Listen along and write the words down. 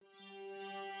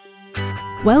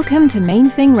Welcome to Main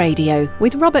Thing Radio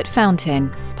with Robert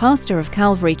Fountain, pastor of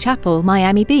Calvary Chapel,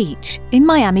 Miami Beach, in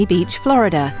Miami Beach,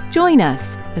 Florida. Join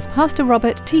us as Pastor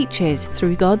Robert teaches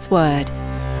through God's Word.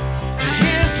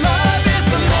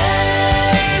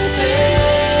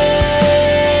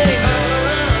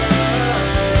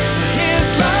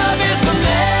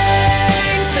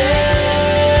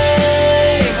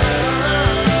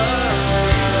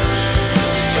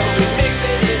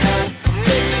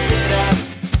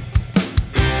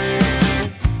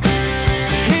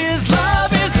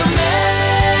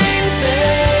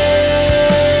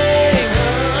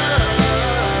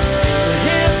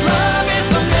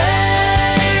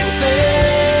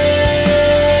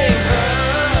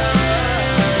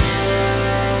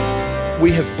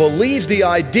 We have believed the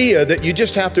idea that you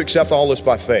just have to accept all this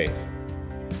by faith.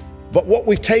 But what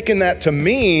we've taken that to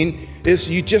mean is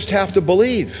you just have to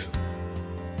believe.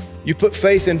 You put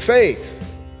faith in faith.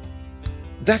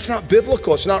 That's not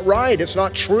biblical. It's not right. It's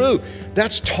not true.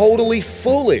 That's totally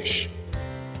foolish.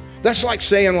 That's like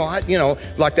saying, well,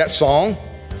 like that song,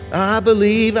 I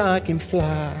believe I can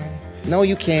fly. No,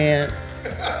 you can't.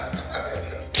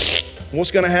 What's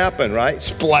going to happen, right?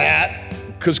 Splat.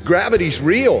 Because gravity's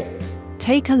real.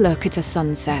 Take a look at a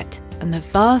sunset and the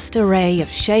vast array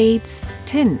of shades,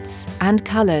 tints, and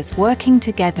colors working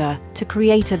together to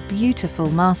create a beautiful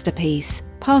masterpiece.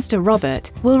 Pastor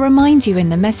Robert will remind you in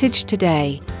the message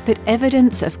today that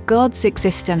evidence of God's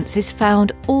existence is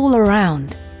found all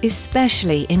around,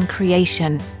 especially in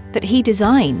creation that He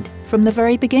designed from the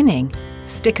very beginning.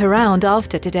 Stick around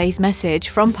after today's message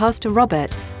from Pastor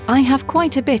Robert. I have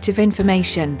quite a bit of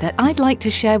information that I'd like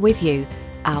to share with you.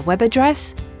 Our web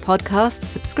address, podcast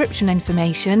subscription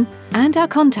information, and our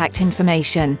contact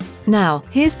information. Now,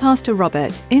 here's Pastor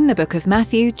Robert in the book of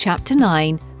Matthew, chapter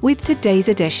 9, with today's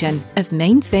edition of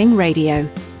Main Thing Radio.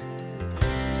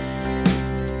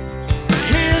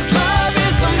 His love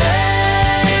is the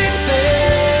main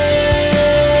thing.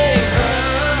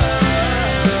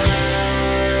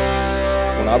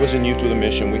 When I was in Youth with a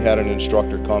Mission, we had an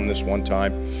instructor come this one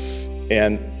time,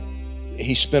 and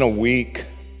he spent a week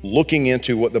looking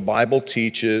into what the Bible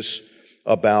teaches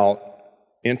about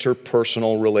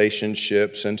interpersonal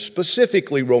relationships and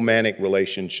specifically romantic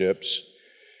relationships.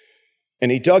 And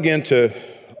he dug into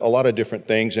a lot of different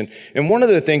things. And one of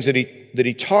the things that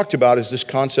he talked about is this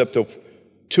concept of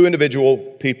two individual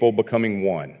people becoming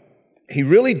one. He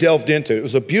really delved into it. It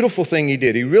was a beautiful thing he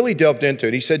did. He really delved into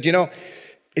it. He said,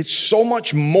 it's so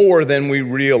much more than we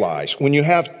realize. When you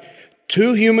have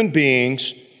two human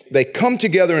beings, they come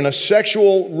together in a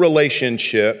sexual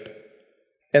relationship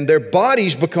and their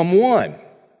bodies become one.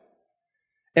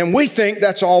 And we think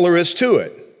that's all there is to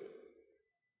it.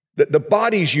 That the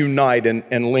bodies unite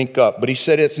and link up. But he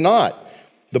said it's not.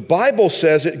 The Bible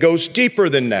says it goes deeper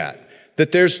than that.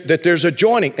 That there's a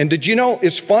joining. And did you know,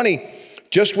 it's funny,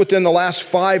 just within the last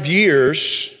 5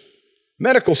 years,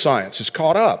 medical science has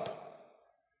caught up.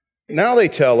 Now they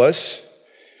tell us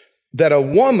that a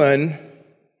woman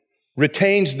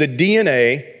retains the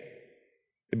DNA.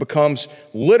 It becomes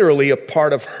literally a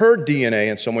part of her DNA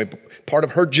in some way, part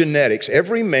of her genetics,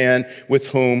 every man with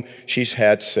whom she's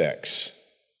had sex.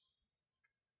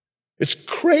 It's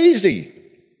crazy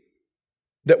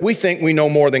that we think we know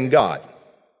more than God,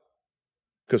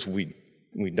 because we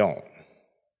don't.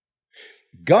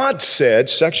 God said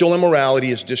sexual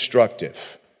immorality is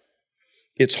destructive.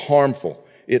 It's harmful.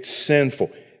 It's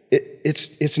sinful.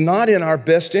 It's not in our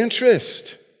best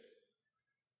interest.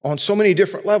 On so many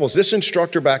different levels. This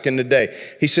instructor back in the day,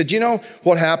 he said,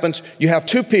 what happens? You have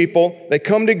two people, they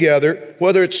come together,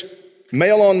 whether it's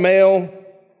male on male,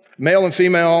 male and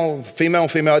female, female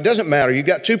and female, it doesn't matter. You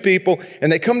got two people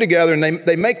and they come together and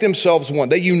they make themselves one.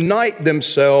 They unite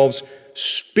themselves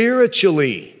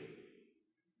spiritually.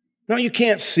 No, you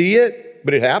can't see it,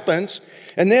 but it happens.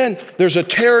 And then there's a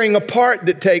tearing apart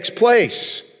that takes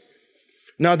place.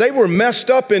 Now, they were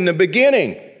messed up in the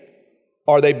beginning.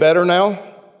 Are they better now?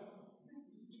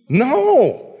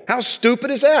 No. How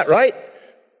stupid is that, right?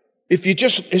 If you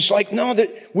it's like, no,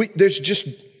 there's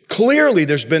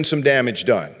been some damage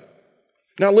done.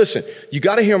 Now listen, you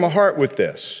got to hear my heart with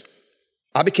this.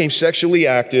 I became sexually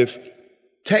active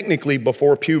technically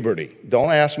before puberty.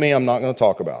 Don't ask me, I'm not going to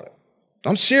talk about it.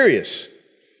 I'm serious.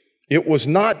 It was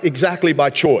not exactly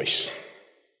by choice.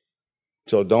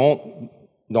 So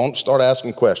don't start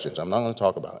asking questions. I'm not going to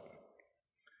talk about it.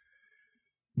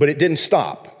 But it didn't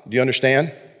stop. Do you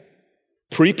understand?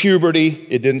 Pre-puberty,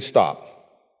 it didn't stop.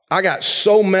 I got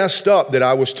so messed up that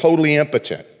I was totally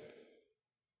impotent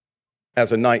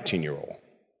as a 19-year-old.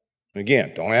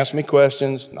 Again, don't ask me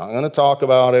questions, not going to talk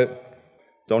about it.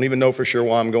 Don't even know for sure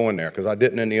why I'm going there, because I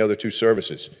didn't in the other two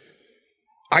services.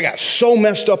 I got so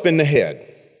messed up in the head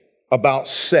about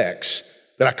sex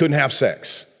that I couldn't have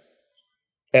sex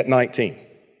at 19.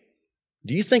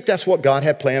 Do you think that's what God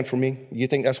had planned for me? Do you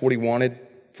think that's what he wanted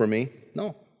for me?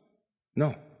 No.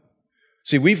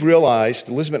 See, we've realized,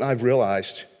 Elizabeth and I have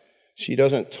realized, she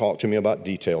doesn't talk to me about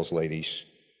details, ladies.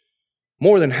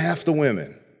 More than half the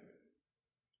women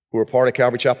who are part of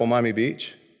Calvary Chapel, Miami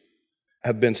Beach,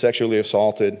 have been sexually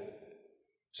assaulted,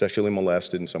 sexually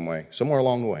molested in some way, somewhere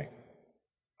along the way.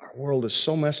 Our world is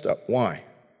so messed up. Why?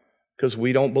 Because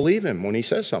we don't believe him when he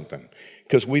says something.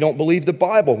 Because we don't believe the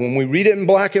Bible when we read it in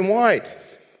black and white.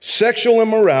 Sexual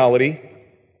immorality,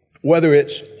 whether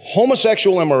it's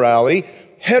homosexual immorality,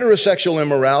 heterosexual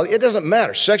immorality, it doesn't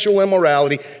matter. Sexual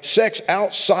immorality, sex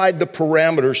outside the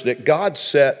parameters that God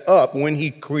set up when he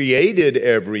created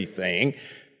everything,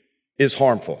 is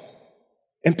harmful.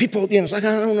 And people, it's like,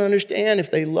 I don't understand. If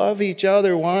they love each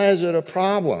other, why is it a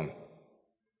problem?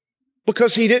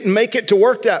 Because he didn't make it to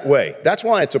work that way. That's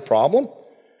why it's a problem.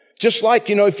 Just like,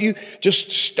 if you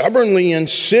just stubbornly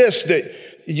insist that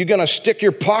you're going to stick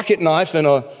your pocket knife in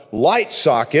a light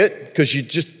socket because you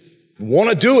just want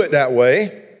to do it that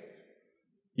way,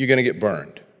 you're going to get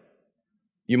burned.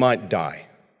 You might die.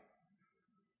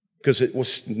 Because it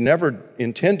was never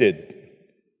intended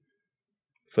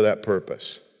for that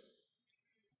purpose.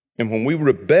 And when we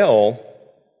rebel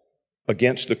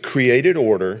against the created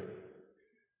order,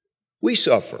 we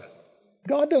suffer.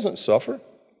 God doesn't suffer.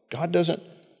 God doesn't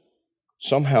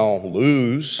somehow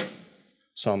lose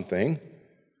something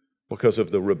because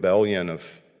of the rebellion of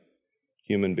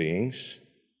human beings.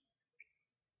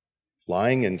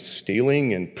 Lying and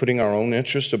stealing and putting our own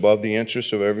interests above the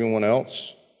interests of everyone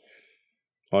else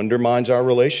undermines our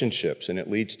relationships, and it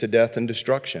leads to death and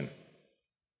destruction.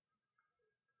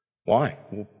 Why?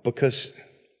 Well, because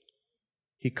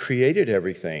he created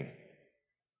everything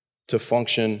to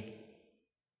function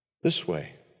this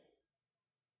way,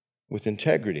 with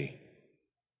integrity,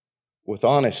 with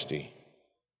honesty,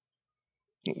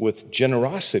 with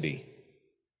generosity,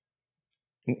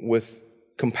 with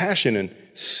compassion and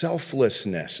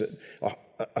selflessness,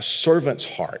 a servant's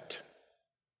heart.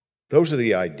 Those are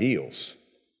the ideals.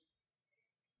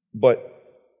 But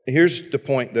here's the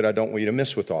point that I don't want you to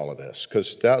miss with all of this,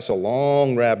 because that's a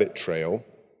long rabbit trail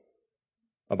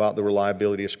about the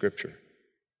reliability of Scripture.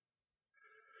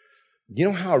 You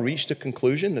know how I reached the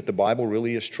conclusion that the Bible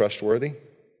really is trustworthy?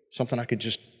 Something I could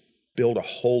just build a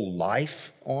whole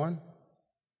life on?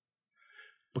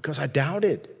 Because I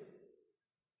doubted.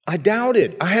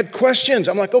 I had questions.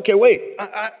 I'm like, okay, wait,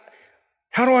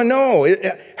 how do I know?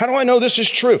 How do I know this is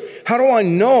true? How do I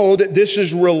know that this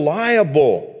is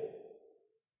reliable?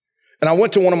 And I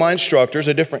went to one of my instructors,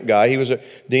 a different guy. He was a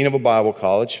dean of a Bible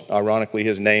college. Ironically,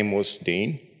 his name was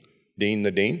Dean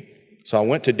the Dean. So I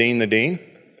went to Dean the Dean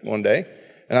one day,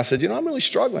 and I said, I'm really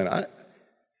struggling.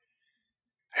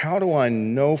 How do I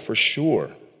know for sure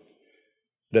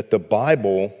that the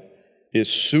Bible is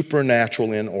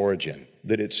supernatural in origin,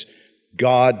 that it's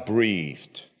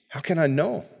God-breathed? How can I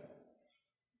know?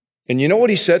 And you know what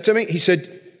he said to me? He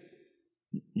said,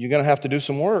 you're going to have to do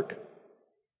some work.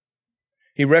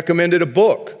 He recommended a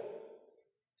book.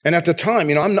 And at the time,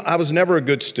 I was never a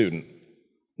good student.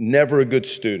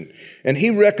 And he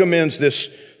recommends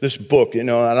this book, and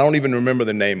I don't even remember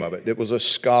the name of it. It was a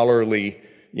scholarly,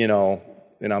 and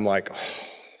I'm like, oh,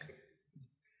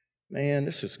 man,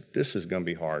 this is going to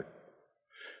be hard.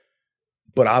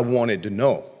 But I wanted to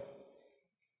know.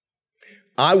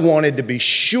 I wanted to be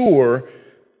sure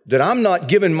that I'm not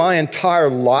giving my entire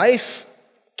life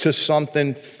to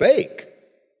something fake.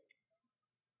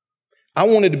 I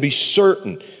wanted to be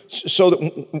certain so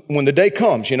that when the day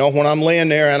comes, when I'm laying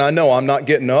there and I know I'm not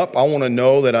getting up, I want to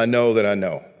know that I know that I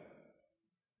know.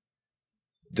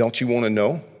 Don't you want to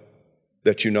know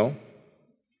that you know?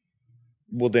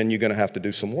 Well, then you're going to have to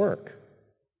do some work.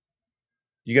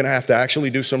 You're going to have to actually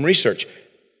do some research,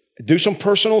 do some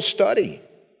personal study.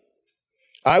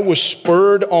 I was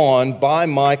spurred on by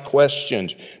my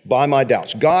questions, by my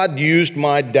doubts. God used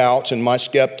my doubts and my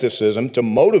skepticism to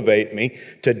motivate me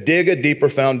to dig a deeper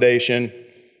foundation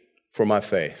for my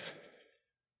faith.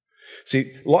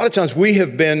 See, a lot of times we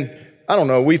have been,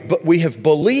 we have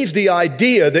believed the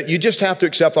idea that you just have to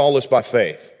accept all this by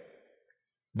faith.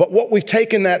 But what we've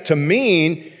taken that to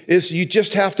mean is you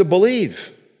just have to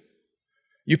believe.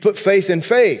 You put faith in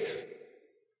faith.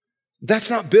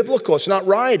 That's not biblical. It's not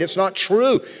right. It's not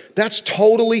true. That's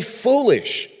totally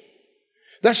foolish.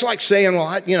 That's like saying,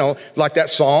 like that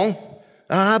song,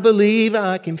 I believe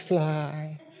I can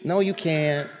fly. No, you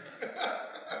can't.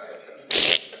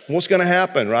 What's going to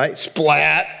happen, right?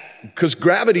 Splat, because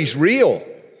gravity's real.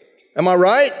 Am I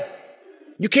right?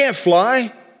 You can't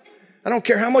fly. I don't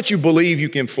care how much you believe you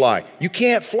can fly. You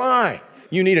can't fly.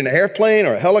 You need an airplane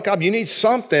or a helicopter. You need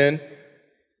something,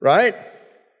 right?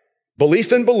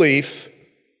 Belief in belief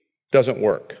doesn't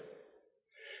work.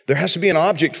 There has to be an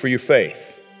object for your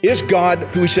faith. Is God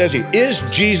who he says he is? Is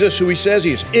Jesus who he says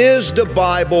he is? Is the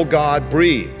Bible God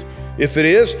breathed? If it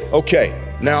is, okay,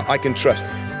 now I can trust.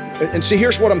 And see,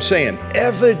 here's what I'm saying.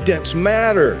 Evidence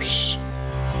matters.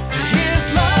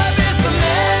 His love is the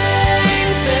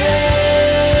main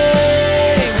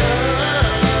thing.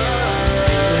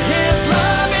 His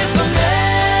love is the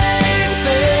main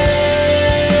thing.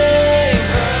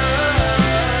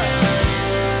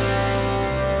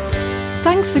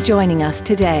 Thanks for joining us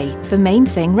today for Main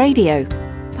Thing Radio.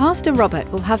 Pastor Robert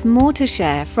will have more to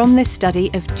share from this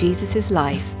study of Jesus'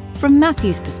 life from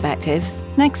Matthew's perspective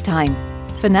next time.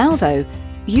 For now, though,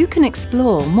 you can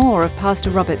explore more of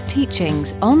Pastor Robert's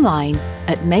teachings online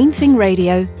at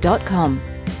mainthingradio.com.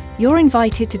 You're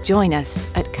invited to join us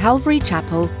at Calvary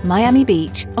Chapel, Miami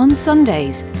Beach on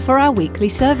Sundays for our weekly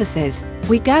services.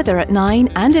 We gather at 9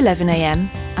 and 11 a.m.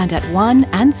 and at 1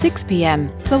 and 6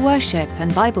 p.m. for worship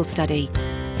and Bible study.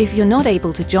 If you're not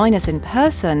able to join us in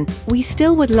person, we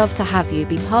still would love to have you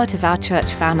be part of our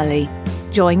church family.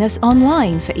 Join us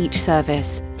online for each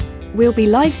service. We'll be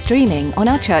live streaming on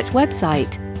our church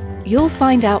website. You'll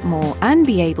find out more and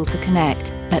be able to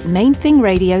connect at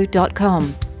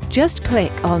mainthingradio.com. Just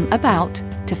click on About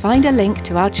to find a link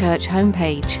to our church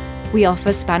homepage. We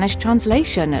offer Spanish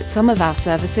translation at some of our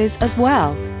services as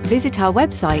well. Visit our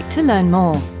website to learn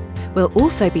more. We'll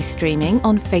also be streaming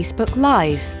on Facebook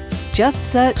Live. Just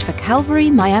search for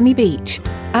Calvary Miami Beach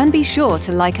and be sure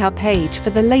to like our page for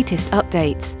the latest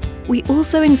updates. We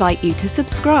also invite you to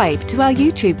subscribe to our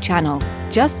YouTube channel.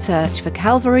 Just search for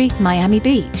Calvary Miami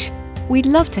Beach. We'd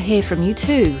love to hear from you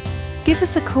too. Give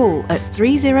us a call at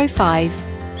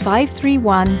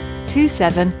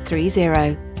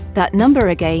 305-531-2730. That number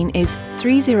again is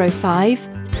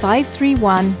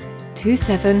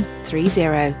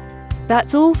 305-531-2730.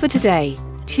 That's all for today.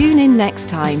 Tune in next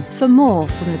time for more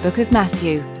from the Book of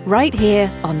Matthew, right here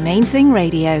on Main Thing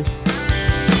Radio.